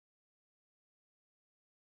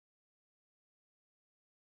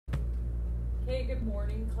Hey, good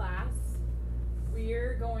morning, class.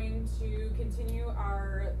 We're going to continue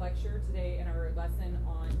our lecture today in our lesson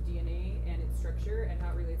on DNA and its structure and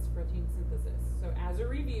how it relates to protein synthesis. So as a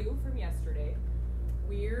review from yesterday,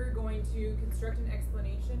 we're going to construct an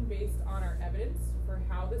explanation based on our evidence for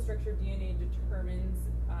how the structure of DNA determines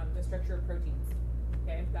the structure of proteins.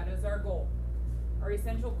 Okay, that is our goal. Our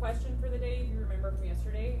essential question for the day, if you remember from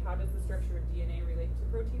yesterday, how does the structure of DNA relate to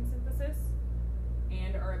protein synthesis?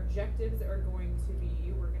 And our objectives are going to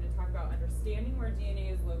be, we're going to talk about understanding where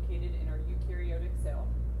DNA is located in our eukaryotic cell.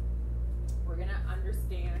 We're going to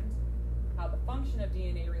understand how the function of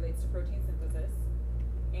DNA relates to protein synthesis.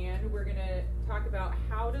 And we're going to talk about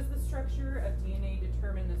how does the structure of DNA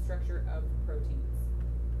determine the structure of proteins.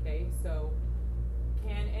 Okay, so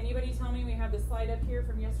can anybody tell me, we have the slide up here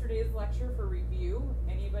from yesterday's lecture for review.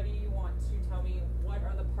 Anybody want to tell me what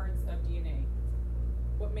are the parts of DNA?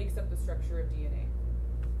 What makes up the structure of DNA?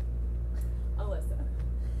 Alyssa.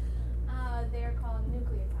 They're called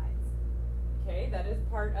nucleotides. Okay, that is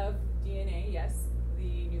part of DNA, yes,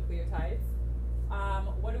 the nucleotides.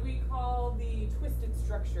 What do we call the twisted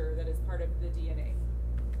structure that is part of the DNA?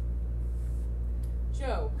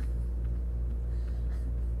 Joe.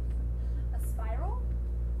 A spiral?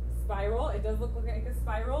 Spiral, it does look like a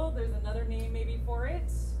spiral. There's another name maybe for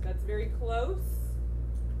it. That's very close.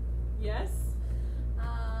 Yes?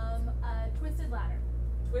 A twisted ladder.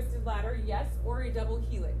 Twisted ladder, yes, or a double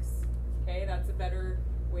helix. Okay, that's a better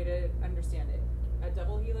way to understand it. A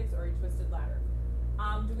double helix or a twisted ladder.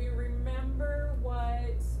 Do we remember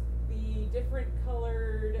what the different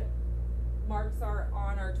colored marks are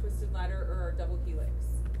on our twisted ladder or our double helix?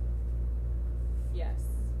 Yes.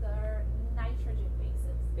 They're nitrogen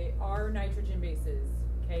bases. They are nitrogen bases.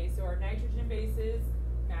 Okay, so our nitrogen bases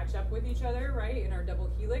match up with each other, right, in our double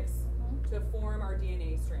helix to form our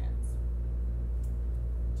DNA strands.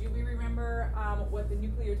 Do we remember what the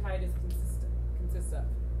nucleotide is consists of?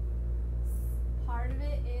 Part of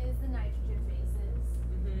it is the nitrogen bases.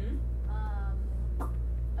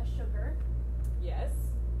 A sugar. Yes.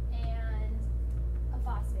 And a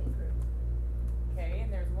phosphate group. Okay,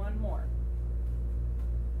 and there's one more.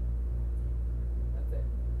 That's it.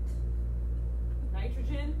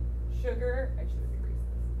 Nitrogen, sugar, I should have erased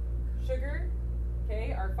this. Sugar,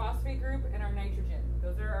 okay, our phosphate group, and our nitrogen.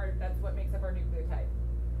 Those are that's what makes up our nucleotide.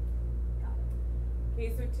 Got it.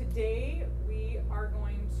 Okay, so today we are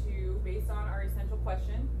going to, based on our essential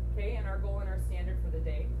question, okay, and our goal and our standard for the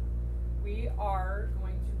day, we are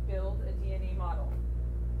going to build a DNA model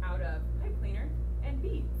out of pipe cleaner and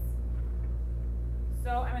beads. So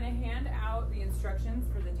I'm going to hand out the instructions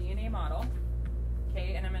for the DNA model,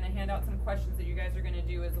 okay, and I'm going to hand out some questions that you guys are going to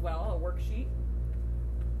do as well, a worksheet.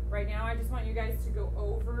 Right now, I just want you guys to go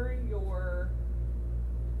over your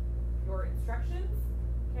instructions.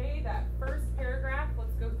 Okay, that first paragraph,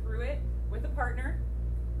 let's go through it with a partner.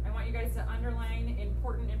 I want you guys to underline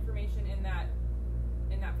important information in that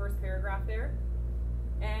first paragraph there,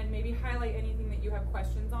 and maybe highlight anything that you have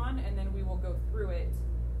questions on, and then we will go through it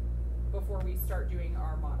before we start doing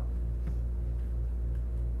our model.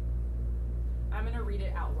 I'm going to read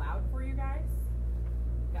it out loud for you guys.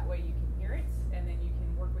 That way you can hear it, and then you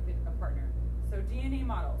can work with it a partner. So DNA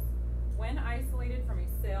models. When isolated from a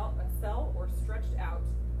cell or stretched out,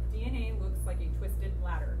 DNA looks like a twisted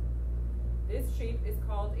ladder. This shape is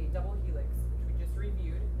called a double helix, which we just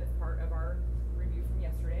reviewed as part of our review from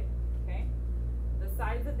yesterday. Okay? The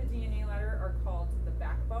sides of the DNA ladder are called the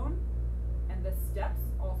backbone, and the steps,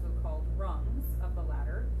 also called rungs of the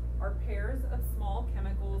ladder, are pairs of small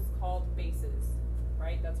chemicals called bases.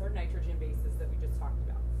 Right? That's our nitrogen bases that we just talked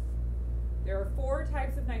about. There are 4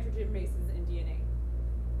 types of nitrogen bases in DNA.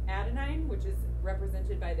 Adenine, which is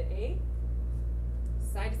represented by the A,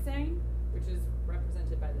 cytosine, which is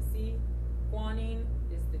represented by the C, guanine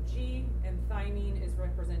is the G, and thymine is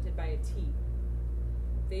represented by a T.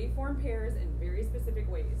 They form pairs in very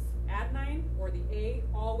specific ways. Adenine, or the A,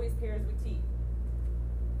 always pairs with T,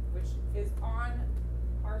 which is on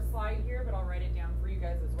our slide here, but I'll write it down for you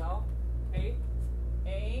guys as well. Okay,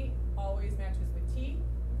 A always matches with T,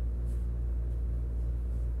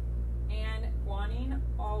 and guanine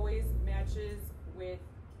always matches with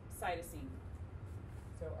cytosine.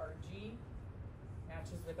 So our G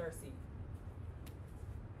matches with our C.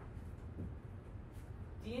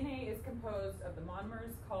 DNA is composed of the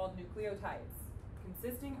monomers called nucleotides,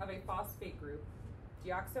 consisting of a phosphate group,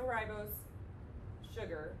 deoxyribose,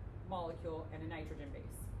 sugar, molecule, and a nitrogen base.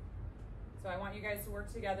 So I want you guys to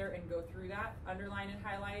work together and go through that, underline and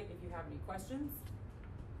highlight if you have any questions.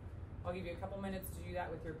 I'll give you a couple minutes to do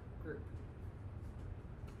that with your group.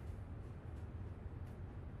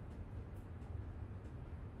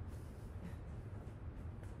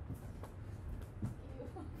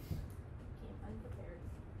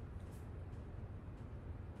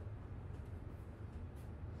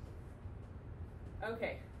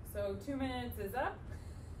 Okay, so 2 minutes is up.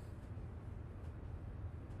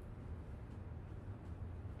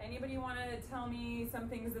 Anybody want to tell me some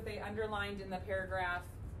things that they underlined in the paragraph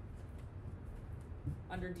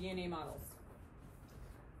under DNA models?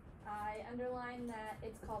 I underlined that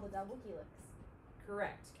it's called a double helix.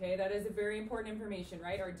 Correct. Okay, that is a very important information,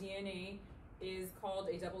 right? Our DNA is called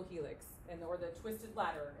a double helix, or the twisted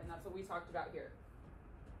ladder, and that's what we talked about here.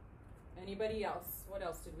 Anybody else? What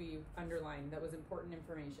else did we underline that was important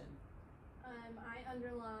information? I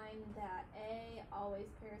underlined that A always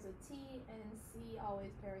pairs with T and C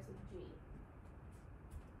always pairs with G.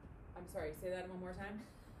 I'm sorry, say that one more time.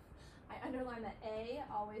 I underlined that A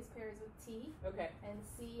always pairs with T. Okay. And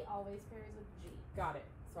C always pairs with G. Got it.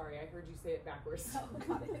 Sorry, I heard you say it backwards. Oh,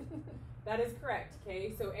 got it. That is correct,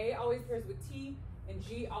 okay? So A always pairs with T and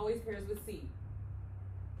G always pairs with C.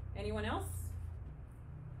 Anyone else?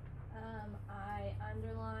 I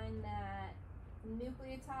underlined that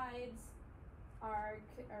nucleotides are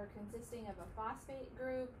consisting of a phosphate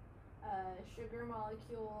group, a sugar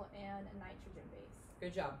molecule, and a nitrogen base.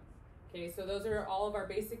 Good job. Okay, so those are all of our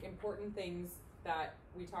basic important things that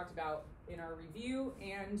we talked about in our review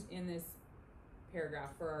and in this paragraph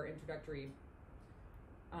for our introductory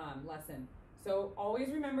lesson. So always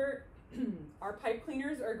remember our pipe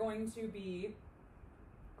cleaners are going to be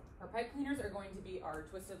our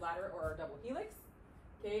twisted ladder or our double helix.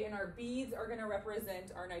 Okay, and our beads are going to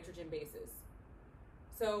represent our nitrogen bases.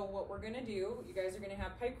 So what we're going to do, you guys are going to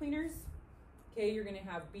have pipe cleaners. Okay, you're going to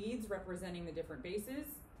have beads representing the different bases.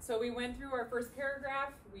 So we went through our first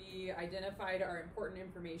paragraph. We identified our important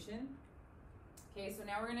information. Okay, so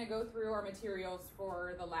now we're going to go through our materials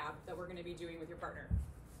for the lab that we're going to be doing with your partner.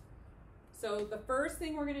 So the first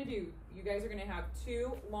thing we're going to do, you guys are going to have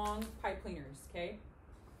 2 long pipe cleaners, okay?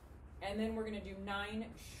 And then we're going to do 9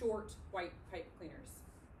 short white pipe cleaners.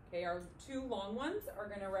 Okay, our 2 long ones are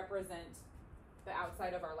going to represent the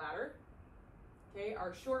outside of our ladder. Okay,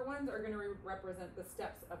 our short ones are going to represent the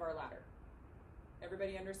steps of our ladder.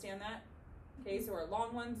 Everybody understand that? Okay, so our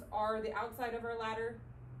long ones are the outside of our ladder.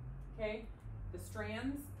 Okay, the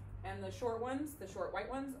strands and the short ones, the short white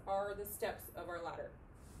ones, are the steps of our ladder.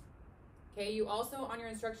 Okay, you also on your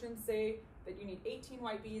instructions say that you need 18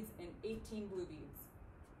 white beads and 18 blue beads.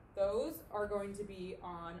 Those are going to be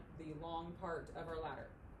on the long part of our ladder.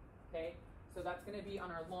 Okay, so that's going to be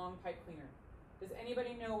on our long pipe cleaner. Does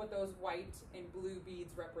anybody know what those white and blue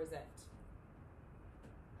beads represent?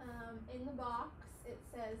 In the box, it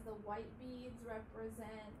says the white beads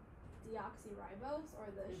represent deoxyribose, or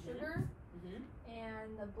the sugar,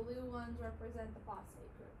 and the blue ones represent the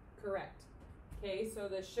phosphate group. Correct. Okay, so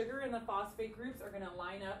the sugar and the phosphate groups are going to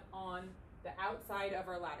line up on the outside of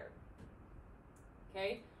our ladder.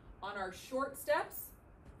 Okay, on our short steps,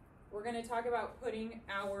 we're going to talk about putting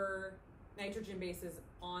our nitrogen bases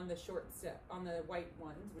on the short step, on the white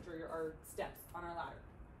ones, which are our steps on our ladder.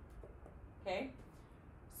 Okay,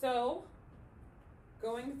 so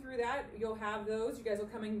going through that, you'll have those. You guys will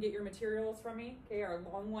come and get your materials from me. Okay, our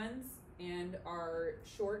long ones and our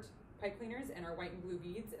short pipe cleaners and our white and blue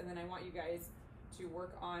beads, and then I want you guys to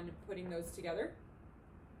work on putting those together.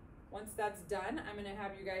 Once that's done, I'm going to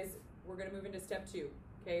have you guys, we're going to move into step 2,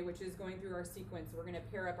 okay, which is going through our sequence. We're going to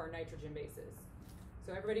pair up our nitrogen bases.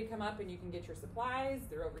 So everybody come up and you can get your supplies.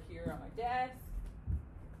 They're over here on my desk.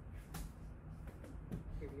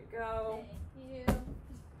 Here you go. Thank you.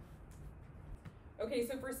 Okay,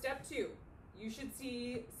 so for step 2, you should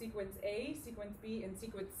see sequence A, sequence B, and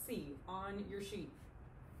sequence C on your sheet.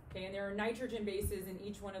 Okay, and there are nitrogen bases in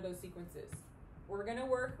each one of those sequences. We're going to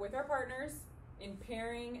work with our partners in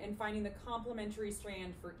pairing and finding the complementary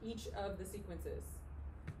strand for each of the sequences.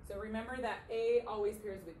 So remember that A always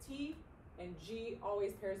pairs with T and G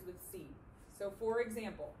always pairs with C. So for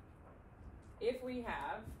example, if we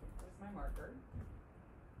have, where's my marker?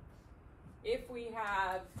 If we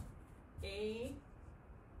have A,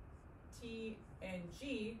 T, and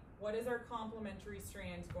G, what is our complementary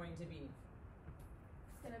strand going to be?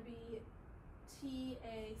 It's going to be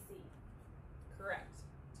TAC. Correct.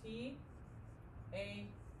 T, A,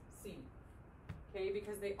 C. Okay,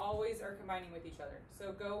 because they always are combining with each other.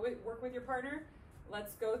 So work with your partner.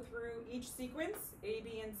 Let's go through each sequence, A,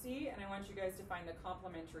 B, and C, and I want you guys to find the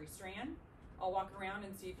complementary strand. I'll walk around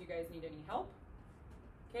and see if you guys need any help.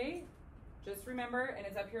 Okay, just remember, and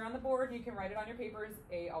it's up here on the board, you can write it on your papers,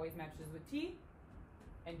 A always matches with T,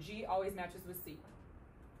 and G always matches with C.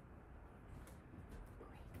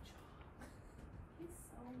 Great job. He's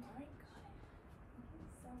so nice. He's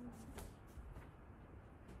so nice.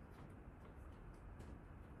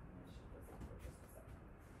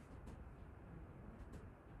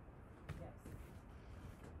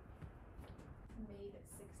 Yes.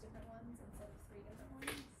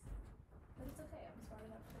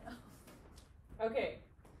 Okay,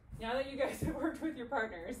 now that you guys have worked with your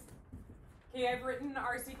partners, okay, I've written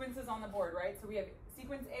our sequences on the board, right? So we have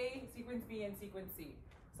sequence A, sequence B, and sequence C.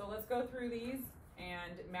 So let's go through these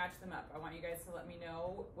and match them up. I want you guys to let me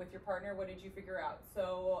know with your partner, what did you figure out?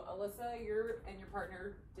 So Alyssa, you and your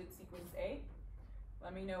partner did sequence A.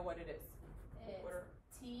 Let me know what it is. It's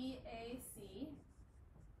TAC,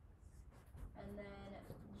 and then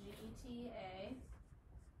GTA,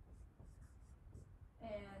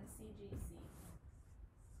 and CGC.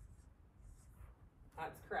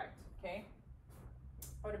 That's correct, okay?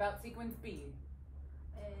 What about sequence B?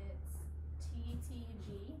 It's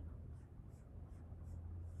TTG,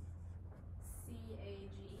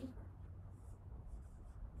 CAG,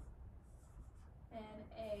 and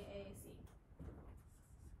AAC.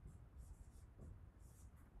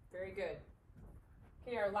 Very good.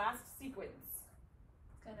 Okay, our last sequence.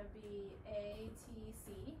 It's gonna be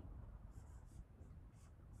ATC,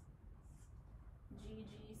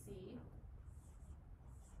 GGC,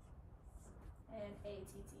 and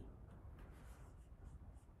ATT.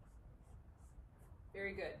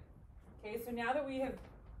 Very good. Okay, so now that we have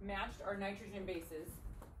matched our nitrogen bases,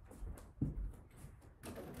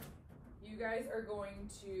 you guys are going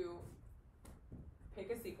to pick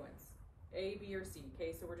a sequence, A, B, or C.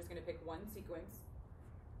 Okay, so we're just gonna pick one sequence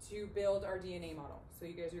to build our DNA model. So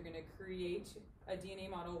you guys are gonna create a DNA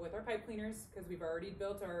model with our pipe cleaners because we already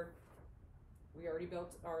built our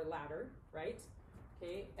ladder, right?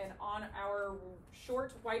 Okay, and on our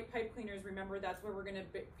short white pipe cleaners, remember that's where we're gonna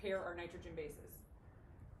pair our nitrogen bases.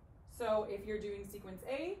 So if you're doing sequence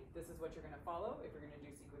A, this is what you're gonna follow. If you're gonna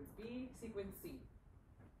do sequence B, sequence C,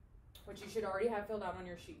 which you should already have filled out on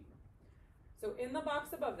your sheet. So in the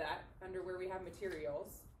box above that, under where we have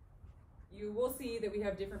materials, you will see that we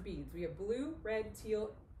have different beads. We have blue, red,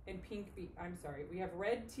 teal, and pink we have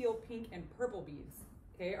red, teal, pink, and purple beads.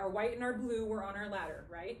 Okay, our white and our blue were on our ladder,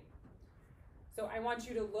 right? So I want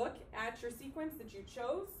you to look at your sequence that you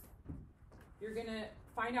chose. You're gonna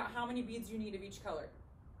find out how many beads you need of each color.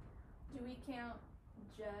 Do we count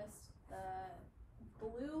just the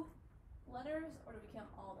blue letters, or do we count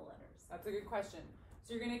all the letters? That's a good question.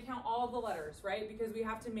 So you're gonna count all the letters, right? Because we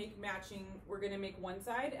have to make matching, we're gonna make one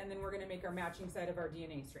side, and then we're gonna make our matching side of our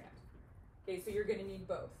DNA strand. Okay, so you're gonna need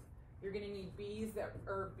both. You're gonna need beads that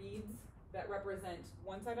represent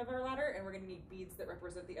one side of our ladder, and we're gonna need beads that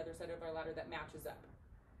represent the other side of our ladder that matches up.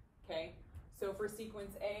 Okay, so for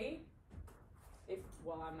sequence A,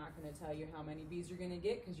 I'm not gonna tell you how many beads you're gonna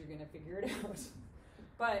get because you're gonna figure it out.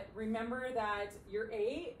 But remember that your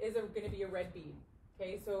A is gonna be a red bead.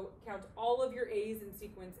 Okay, so count all of your A's in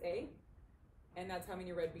sequence A, and that's how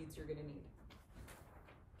many red beads you're gonna need.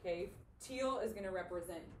 Okay, teal is gonna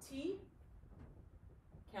represent T.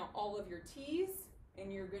 Count all of your T's,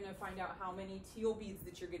 and you're gonna find out how many teal beads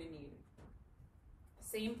that you're gonna need.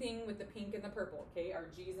 Same thing with the pink and the purple, okay, our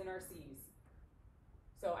G's and our C's.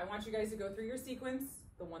 So I want you guys to go through your sequence,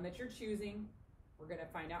 the one that you're choosing. We're gonna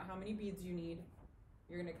find out how many beads you need.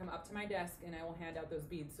 You're gonna come up to my desk and I will hand out those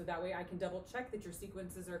beads. So that way I can double check that your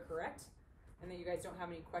sequences are correct and that you guys don't have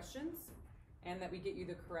any questions and that we get you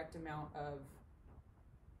the correct amount of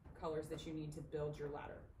colors that you need to build your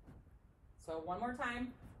ladder. So one more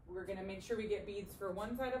time, we're gonna make sure we get beads for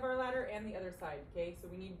one side of our ladder and the other side, okay? So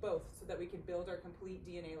we need both so that we can build our complete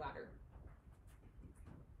DNA ladder.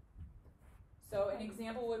 So an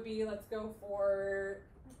example would be, let's go for...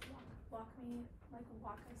 Walk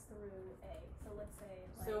us through A. So let's say...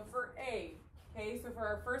 So for A, okay, so for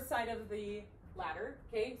our first side of the ladder,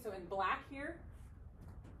 okay, so in black here,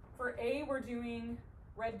 for A we're doing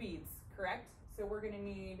red beads, correct? So we're gonna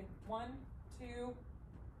need 1, 2,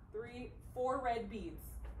 3, 4 red beads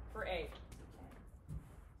for A.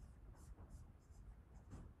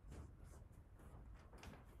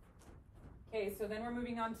 Okay, so then we're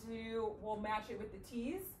moving on to, we'll match it with the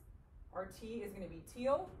T's. Our T is gonna be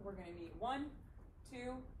teal. We're gonna need 1,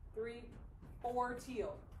 2, 3, 4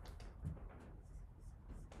 teal.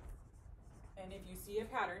 And if you see a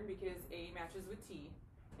pattern, because A matches with T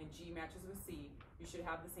and G matches with C, you should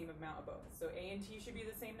have the same amount of both. So A and T should be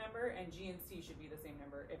the same number and G and C should be the same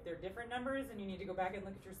number. If they're different numbers, then you need to go back and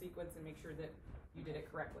look at your sequence and make sure that you did it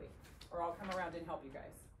correctly. Or I'll come around and help you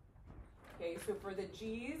guys. Okay, so for the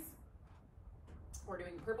G's, we're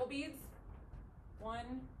doing purple beads.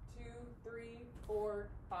 1, 2, 3, 4,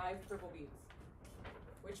 5 purple beads.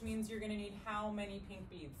 Which means you're gonna need how many pink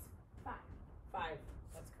beads? 5. 5,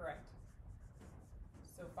 that's correct.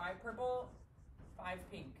 So 5 purple, 5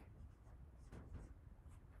 pink.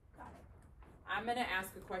 Got it. I'm gonna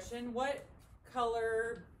ask a question. What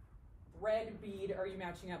color red bead are you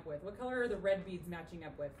matching up with? What color are the red beads matching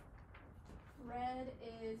up with? Red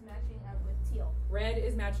is matching up with teal. Red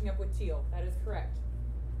is matching up with teal. That is correct.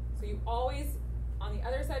 So you always, on the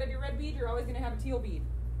other side of your red bead, you're always going to have a teal bead.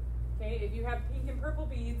 Okay, if you have pink and purple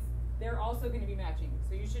beads, they're also going to be matching.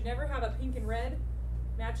 So you should never have a pink and red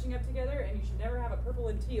matching up together, and you should never have a purple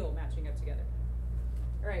and teal matching up together.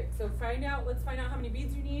 All right, so let's find out how many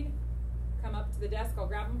beads you need. Come up to the desk, I'll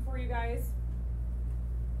grab them for you guys.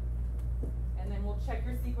 And then we'll check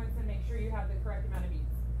your sequence and make sure you have the correct amount of beads.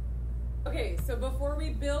 Okay, so before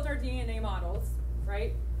we build our DNA models,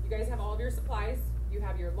 right, you guys have all of your supplies. You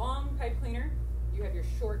have your long pipe cleaner, you have your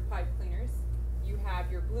short pipe cleaners, you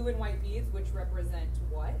have your blue and white beads, which represent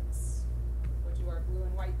what? What do our blue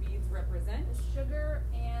and white beads represent? The sugar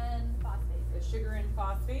and phosphates. The sugar and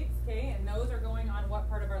phosphates, okay, and those are going on what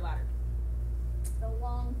part of our ladder? The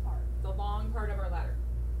long part. The long part of our ladder.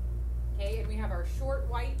 Okay, and we have our short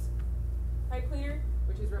white pipe cleaner,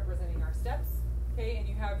 which is representing our steps. Okay, and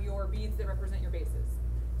you have your beads that represent your bases.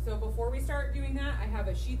 So before we start doing that, I have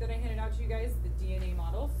a sheet that I handed out to you guys, the DNA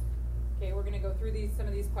models. Okay, we're going to go through some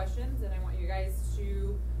of these questions, and I want you guys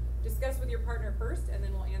to discuss with your partner first, and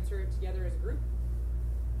then we'll answer it together as a group.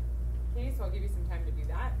 Okay, so I'll give you some time to do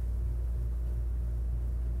that.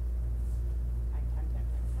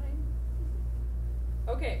 Time.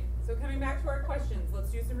 Okay, so coming back to our questions,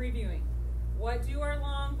 let's do some reviewing. What do our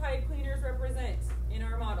long pipe cleaners represent in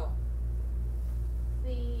our model?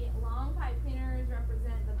 The long pipe cleaners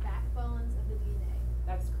represent the backbones of the DNA.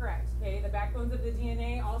 That's correct. Okay, the backbones of the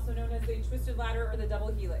DNA, also known as the twisted ladder or the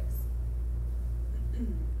double helix.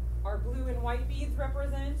 Our blue and white beads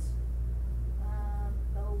represent?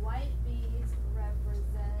 The white beads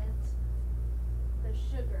represent the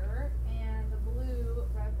sugar, and the blue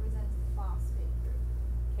represents the phosphate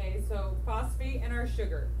group. Okay, so phosphate and our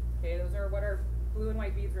sugar. Okay, those are what our blue and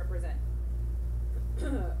white beads represent.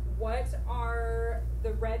 What are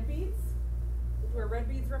the red beads? What do our red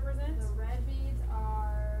beads represent? The red beads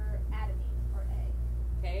are adenine, or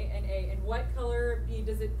A. Okay, and A. And what color bead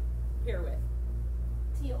does it pair with?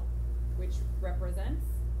 Teal. Which represents?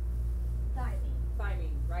 Thymine.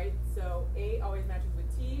 Thymine, right? So A always matches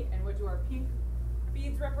with T. And what do our pink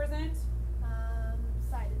beads represent?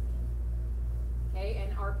 Cytosine. Okay,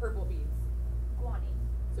 and our purple beads? Guanine.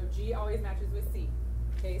 So G always matches with C.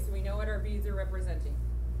 Okay, so we know what our beads are representing.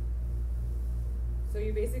 So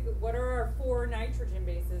you basically, what are our 4 nitrogen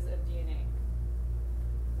bases of DNA?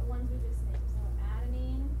 The ones we just named. So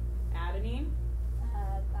adenine. Adenine.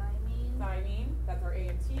 Thymine. Thymine. That's our A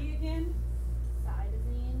and T again.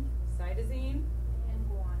 Cytosine. Cytosine. And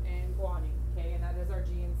guanine. And guanine. Okay, and that is our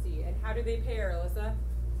G and C. And how do they pair, Alyssa?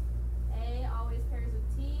 A always pairs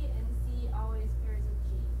with T, and C always pairs with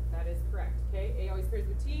G. That is correct. Okay, A always pairs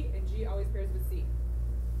with T, and G always pairs with C.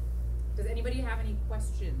 Does anybody have any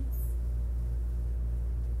questions?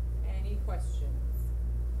 Any questions?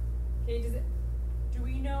 Okay, do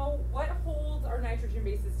we know what holds our nitrogen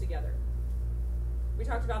bases together? We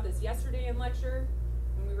talked about this yesterday in lecture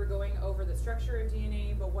when we were going over the structure of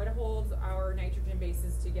DNA, but what holds our nitrogen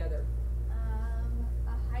bases together?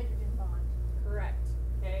 A hydrogen bond. Correct.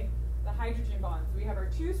 Okay, the hydrogen bond. So we have our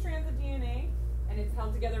 2 strands of DNA, and it's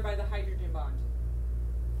held together by the hydrogen bond.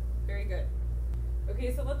 Very good.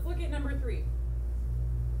 Okay, so let's look at number 3.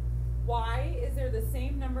 Why is there the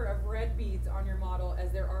same number of red beads on your model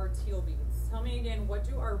as there are teal beads? Tell me again, what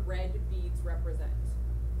do our red beads represent?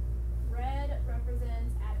 Red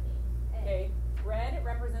represents adenine. A. Okay, red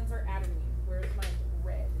represents our adenine. Where's my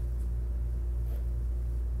red?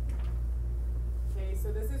 Okay,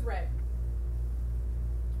 so this is red.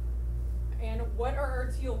 And what are our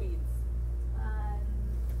teal beads?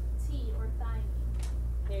 T or thymine.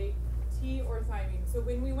 Okay, T or thymine. So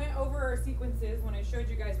when we went over our sequences, when I showed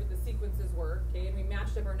you guys what the sequences were, okay, and we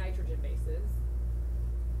matched up our nitrogen bases,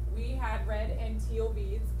 we had red and teal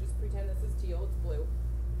beads. Just pretend this is teal, it's blue.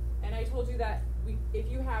 And I told you that if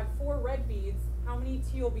you have 4 red beads, how many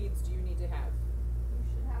teal beads do you need to have? You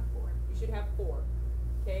should have 4. You should have 4.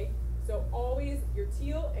 Okay? So always your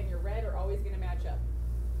teal and your red are always going to match up.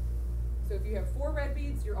 So if you have 4 red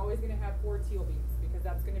beads, you're always going to have 4 teal beads because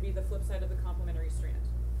that's going to be the flip side of the complementary strand.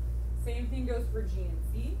 Same thing goes for G and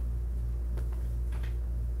C.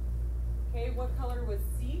 Okay, what color was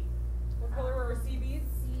C? What color were our C beads?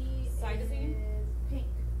 C Cytosine? is pink.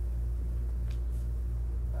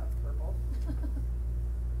 That's purple.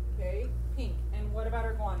 Okay, pink. And what about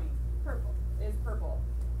our guanine? Purple. Is purple.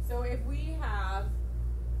 So if we have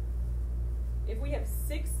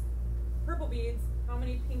 6 purple beads, how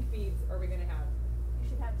many pink beads are we going to have? You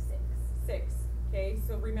should have 6. 6. Okay,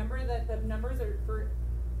 so remember that the numbers are for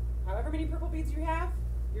however many purple beads you have,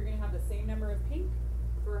 you're going to have the same number of pink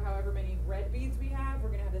for however many red beads we have, we're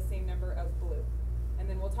going to have the same number of blue. And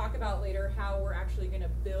then we'll talk about later how we're actually going to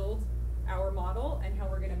build our model and how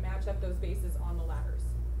we're going to match up those bases on the ladders.